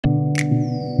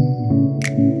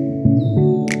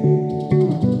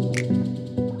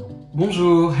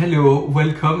Bonjour, hello,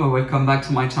 welcome or welcome back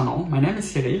to my channel. My name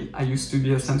is Cyril. I used to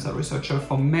be a stem cell researcher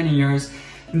for many years,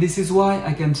 and this is why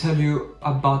I can tell you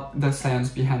about the science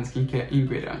behind skincare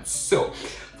ingredients. So,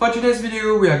 for today's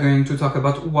video, we are going to talk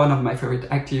about one of my favorite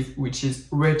actives, which is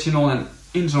retinol and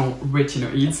in general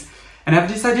retinoids. And I've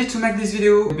decided to make this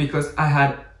video because I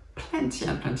had plenty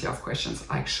of questions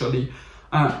actually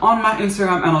on my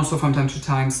Instagram and also from time to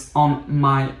time on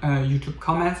my YouTube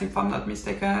comments, if I'm not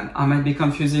mistaken. I might be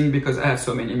confusing because I have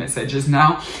so many messages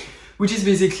now, which is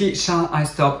basically, shall I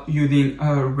stop using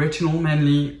retinol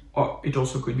mainly, or it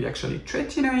also could be actually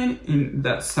tretinoin in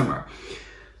the summer.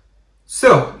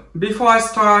 So before I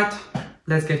start,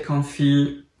 let's get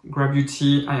comfy, grab your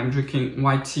tea. I am drinking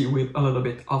white tea with a little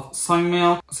bit of soy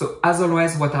milk. So as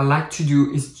always, what I like to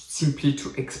do is simply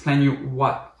to explain you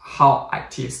how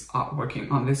actives are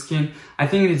working on the skin. I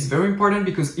think it is very important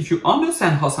because if you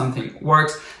understand how something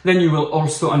works, then you will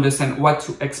also understand what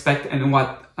to expect and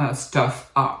what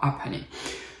stuff are happening.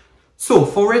 So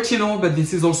for retinol, but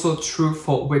this is also true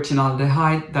for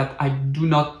retinaldehyde that I do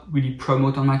not really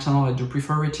promote on my channel. I do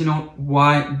prefer retinol.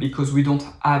 Why? Because we don't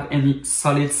have any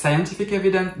solid scientific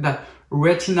evidence that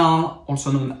retinol,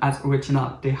 also known as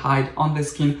retinaldehyde on the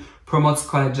skin, promotes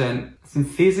collagen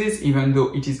synthesis, even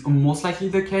though it is most likely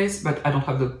the case, but I don't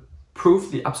have the proof,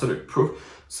 the absolute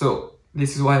proof. So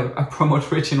this is why I promote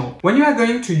retinol. When you are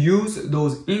going to use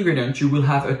those ingredients, you will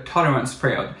have a tolerance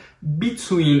period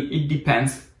between, it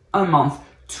depends, a month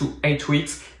to 8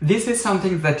 weeks. This is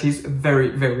something that is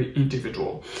very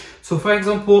individual. So for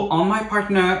example, on my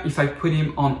partner, if I put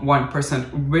him on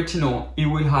 1% retinol, he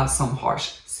will have some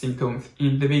harsh symptoms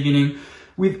in the beginning,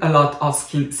 with a lot of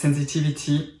skin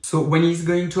sensitivity. So when he's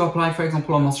going to apply, for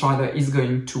example, a moisturizer, he's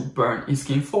going to burn his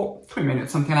skin for 3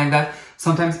 minutes, something like that.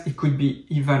 Sometimes it could be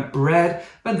even red,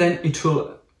 but then it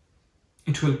will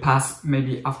pass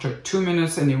maybe after 2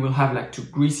 minutes and he will have like to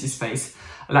grease his face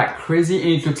like crazy,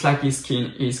 and it looks like his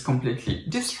skin is completely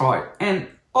destroyed. And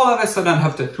all of a sudden,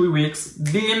 after 3 weeks,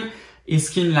 boom, his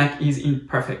skin like is in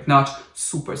perfect notch,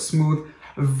 super smooth,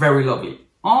 very lovely.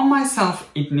 On myself,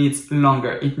 it needs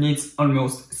longer. It needs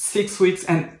almost 6 weeks.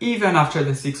 And even after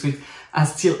the 6 weeks, I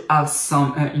still have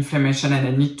some inflammation and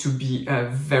I need to be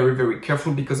very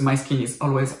careful because my skin is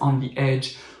always on the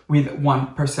edge with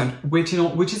 1%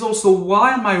 retinol, which is also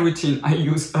why my routine, I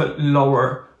use a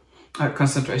lower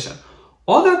concentration.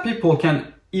 Other people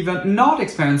can even not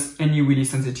experience any really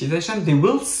sensitization. They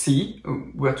will see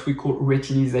what we call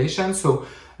retinization. So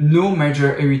no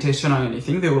major irritation or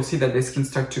anything. They will see that the skin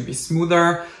starts to be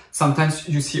smoother. Sometimes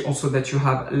you see also that you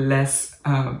have less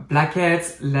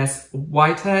blackheads, less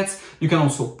whiteheads. You can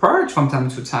also purge from time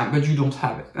to time, but you don't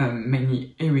have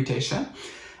many irritation.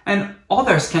 And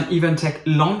others can even take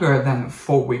longer than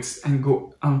 4 weeks and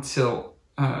go until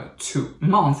 2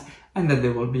 months, and then they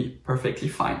will be perfectly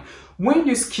fine. When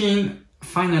your skin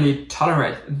finally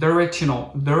tolerate the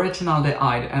retinol, the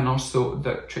retinaldehyde, and also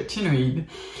the tretinoid,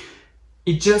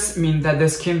 it just means that the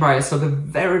skin barrier, so the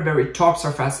very top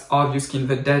surface of your skin,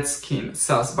 the dead skin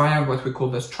cells barrier, what we call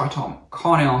the stratum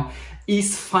corneum,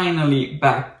 is finally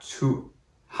back to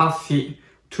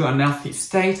an healthy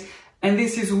state. And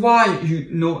this is why you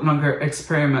no longer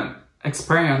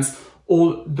experience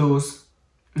all those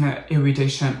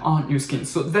irritation on your skin.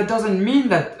 So that doesn't mean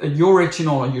that your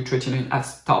retinol or your tretinoin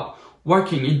has stopped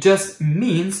working. It just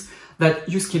means that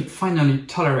your skin finally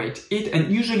tolerates it.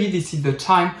 And usually this is the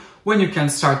time when you can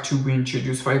start to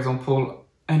reintroduce, for example,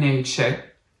 an AHA,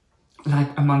 like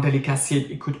a mandelic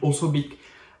acid. It could also be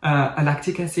a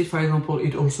lactic acid, for example.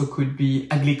 It also could be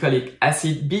a glycolic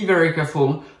acid. Be very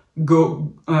careful.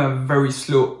 Go very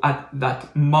slow at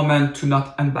that moment to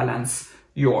not unbalance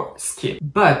your skin.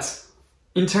 But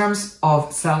in terms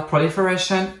of cell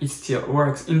proliferation, it still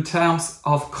works. In terms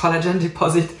of collagen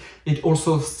deposit, it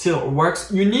also still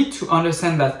works. You need to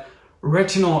understand that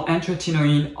retinol and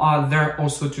tretinoin are there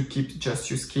also to keep just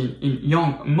your skin in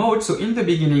young mode. So in the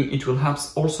beginning, it will help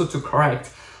also to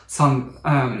correct some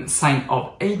sign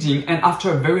of aging. And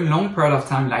after a very long period of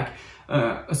time, like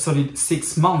a solid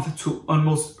 6 months to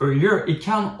almost a year, it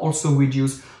can also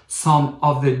reduce some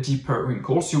of the deeper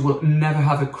wrinkles. You will never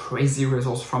have a crazy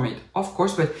results from it, of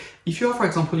course. But if you are, for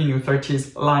example, in your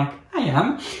 30s, like I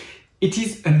am, it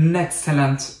is an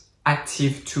excellent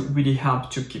active to really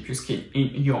help to keep your skin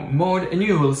in young mode, and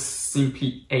you will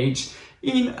simply age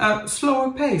in a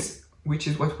slower pace, which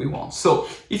is what we want. So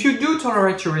if you do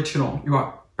tolerate your retinol, you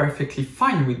are perfectly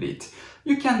fine with it.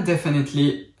 You can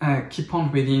definitely keep on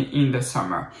breathing in the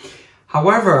summer.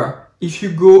 However, if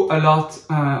you go a lot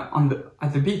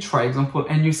at the beach, for example,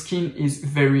 and your skin is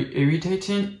very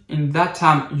irritating, in that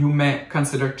time you may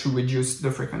consider to reduce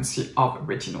the frequency of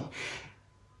retinol.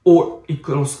 or it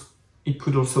could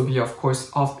also be, of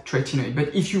course, of tretinoin.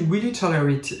 But if you really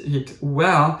tolerate it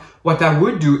well, what I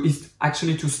would do is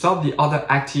actually to stop the other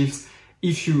actives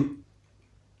if you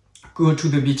go to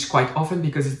the beach quite often,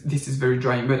 because this is very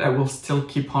drying, but I will still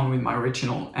keep on with my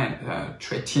retinol and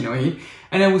tretinoin,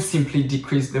 and I will simply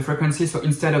decrease the frequency. So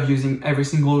instead of using every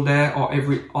single day or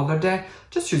every other day,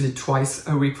 just use it twice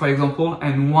a week, for example.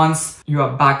 And once you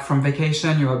are back from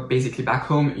vacation, you are basically back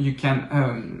home, you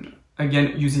can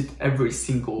again use it every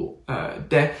single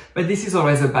day. But this is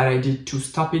always a bad idea to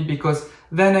stop it, because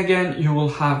then again you will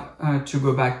have to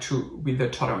go back with the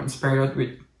tolerance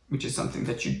period, which is something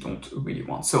that you don't really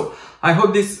want. So I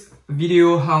hope this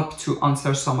video helped to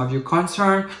answer some of your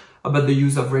concern about the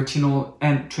use of retinol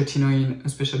and tretinoin,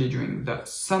 especially during the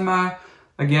summer.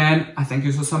 Again, I thank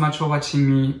you so much for watching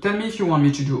me. Tell me if you want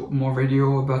me to do more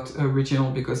video about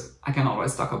retinol, because I can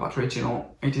always talk about retinol.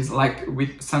 It is like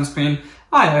with sunscreen,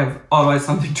 I have always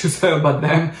something to say about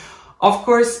them. Of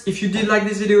course, if you did like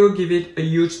this video, give it a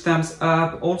huge thumbs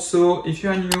up. Also, if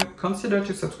you are new, consider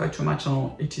to subscribe to my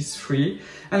channel. It is free.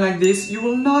 And like this, you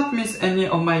will not miss any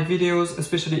of my videos,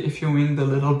 especially if you ring the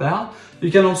little bell.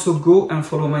 You can also go and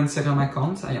follow my Instagram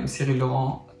account. I am Cyril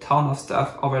Laurent. Ton of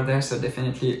stuff over there, so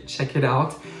definitely check it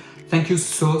out. Thank you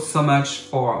so much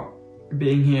for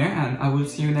being here, and I will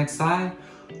see you next time.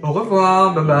 Au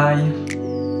revoir, bye bye.